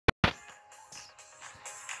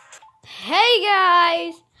Hey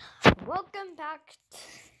guys, welcome back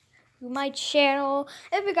to my channel.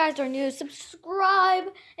 If you guys are new, subscribe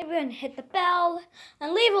and hit the bell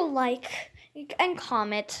and leave a like and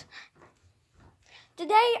comment.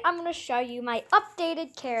 Today I'm going to show you my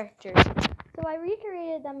updated characters. So I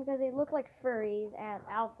recreated them because they look like furries and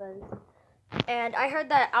alphas. And I heard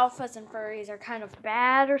that alphas and furries are kind of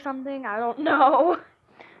bad or something. I don't know.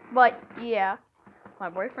 But yeah,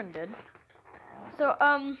 my boyfriend did. So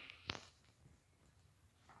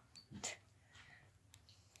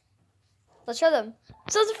let's show them.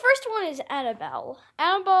 So the first one is Annabelle.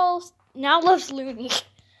 Annabelle now loves Looney.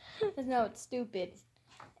 No, it's stupid.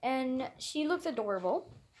 And she looks adorable.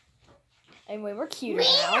 And way more cuter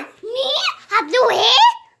now. Me? Have you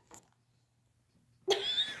hair?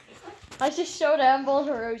 I just showed Annabelle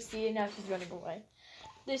her OC and now she's running away.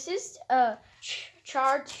 This is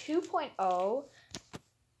Char 2.0.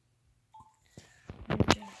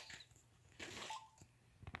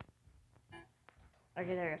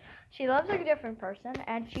 Okay, there we go. She loves like a different person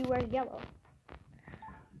and she wears yellow.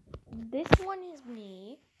 This one is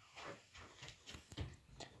me.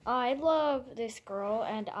 I love this girl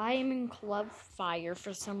and I am in Club Fire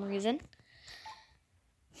for some reason.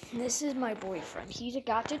 This is my boyfriend. He's a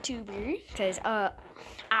gacha tuber because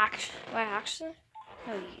actually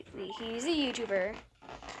no, he's a YouTuber.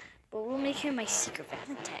 But we'll make him my secret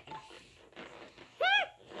Valentine.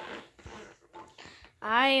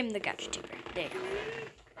 I am the gacha tuber. There.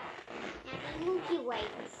 Monkey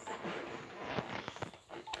waves.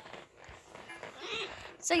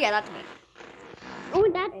 So yeah, that's me.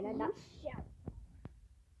 Oh, that's